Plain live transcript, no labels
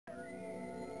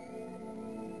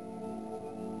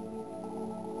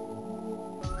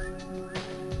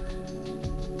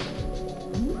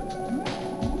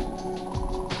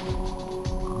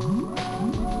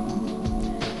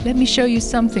Let me show you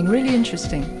something really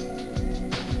interesting.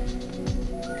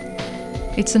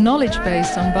 It's a knowledge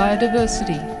base on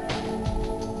biodiversity.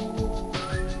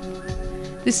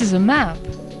 This is a map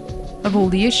of all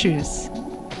the issues.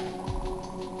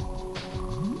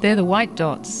 They're the white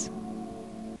dots.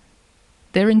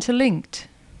 They're interlinked.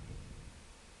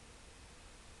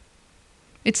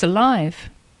 It's alive.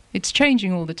 It's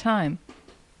changing all the time.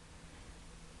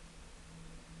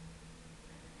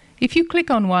 If you click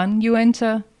on one, you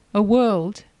enter a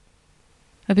world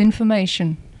of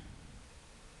information.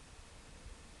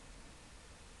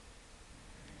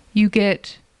 You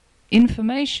get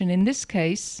information, in this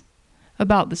case,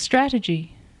 about the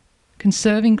strategy,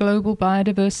 conserving global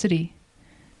biodiversity,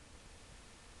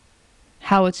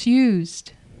 how it's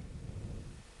used,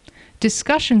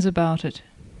 discussions about it.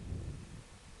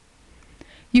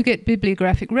 You get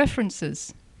bibliographic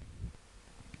references.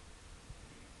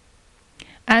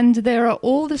 And there are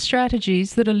all the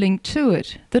strategies that are linked to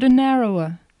it, that are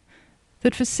narrower,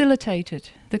 that facilitate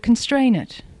it, that constrain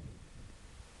it.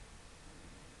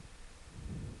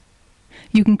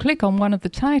 You can click on one of the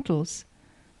titles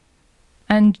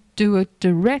and do a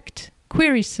direct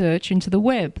query search into the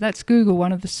web. That's Google,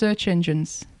 one of the search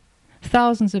engines.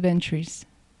 Thousands of entries.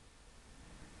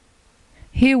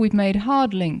 Here we've made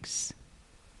hard links.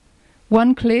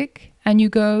 One click and you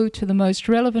go to the most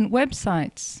relevant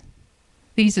websites.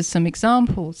 These are some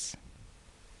examples.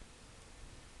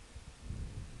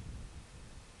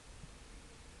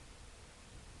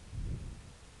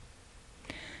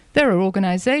 There are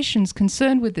organizations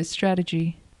concerned with this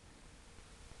strategy.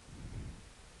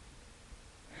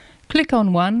 Click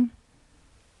on one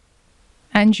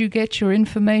and you get your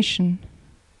information.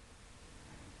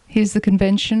 Here's the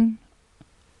Convention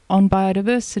on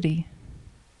Biodiversity.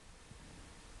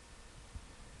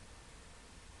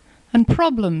 And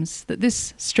problems that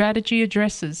this strategy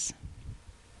addresses.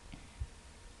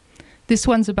 This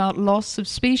one's about loss of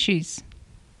species.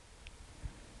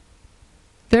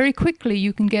 Very quickly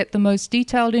you can get the most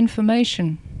detailed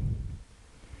information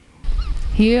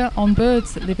here on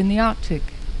birds that live in the Arctic.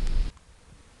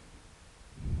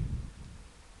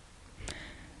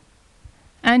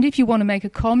 And if you want to make a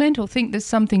comment or think there's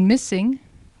something missing,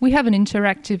 we have an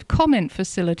interactive comment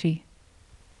facility.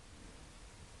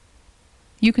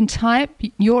 You can type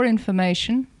your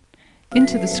information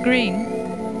into the screen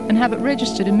and have it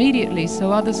registered immediately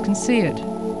so others can see it.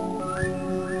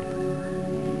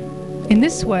 In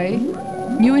this way,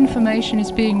 new information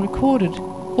is being recorded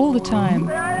all the time,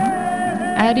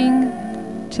 adding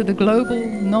to the global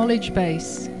knowledge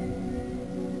base.